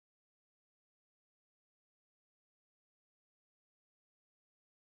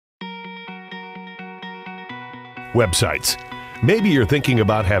Websites. Maybe you're thinking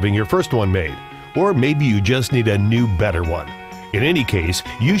about having your first one made, or maybe you just need a new, better one. In any case,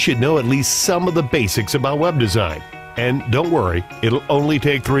 you should know at least some of the basics about web design. And don't worry, it'll only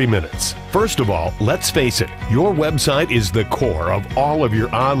take 3 minutes. First of all, let's face it, your website is the core of all of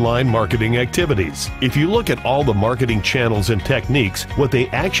your online marketing activities. If you look at all the marketing channels and techniques, what they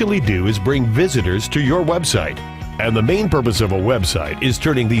actually do is bring visitors to your website. And the main purpose of a website is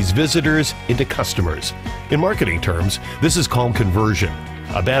turning these visitors into customers. In marketing terms, this is called conversion.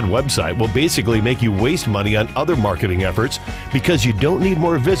 A bad website will basically make you waste money on other marketing efforts because you don't need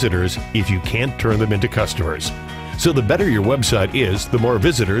more visitors if you can't turn them into customers. So the better your website is, the more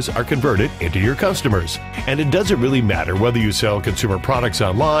visitors are converted into your customers. And it doesn't really matter whether you sell consumer products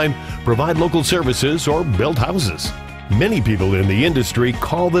online, provide local services, or build houses. Many people in the industry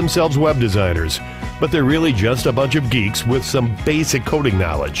call themselves web designers, but they're really just a bunch of geeks with some basic coding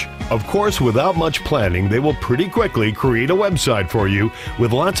knowledge. Of course, without much planning, they will pretty quickly create a website for you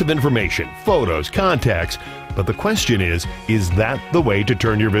with lots of information, photos, contacts. But the question is that the way to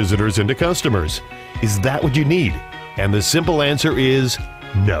turn your visitors into customers? Is that what you need? And the simple answer is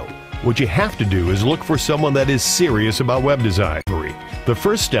no. What you have to do is look for someone that is serious about web design. The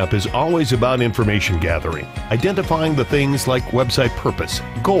first step is always about information gathering, identifying the things like website purpose,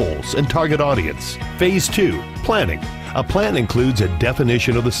 goals, and target audience. Phase 2, planning. A plan includes a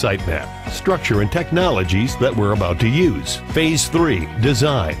definition of the sitemap, structure, and technologies that we're about to use. Phase 3,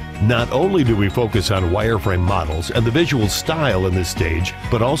 design. Not only do we focus on wireframe models and the visual style in this stage,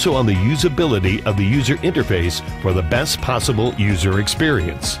 but also on the usability of the user interface for the best possible user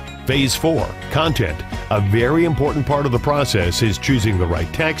experience. Phase 4, content. A very important part of the process is choosing the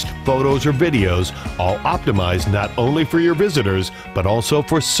right text, photos, or videos, all optimized not only for your visitors, but also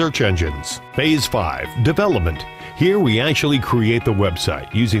for search engines. Phase 5, development. Here we actually create the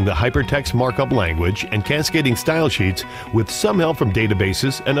website using the hypertext markup language and cascading style sheets with some help from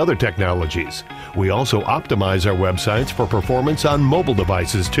databases and other technologies. We also optimize our websites for performance on mobile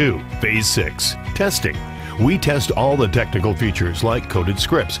devices too. Phase 6, testing. We test all the technical features like coded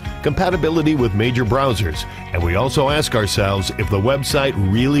scripts, compatibility with major browsers, and we also ask ourselves if the website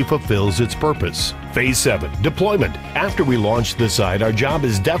really fulfills its purpose. Phase 7, deployment. After we launch the site, our job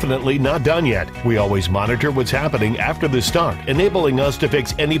is definitely not done yet. We always monitor what's happening after the start, enabling us to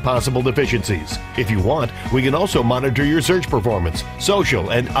fix any possible deficiencies. If you want, we can also monitor your search performance,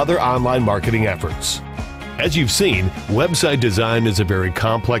 social, and other online marketing efforts. As you've seen, website design is a very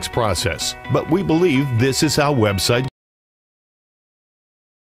complex process, but we believe this is how websites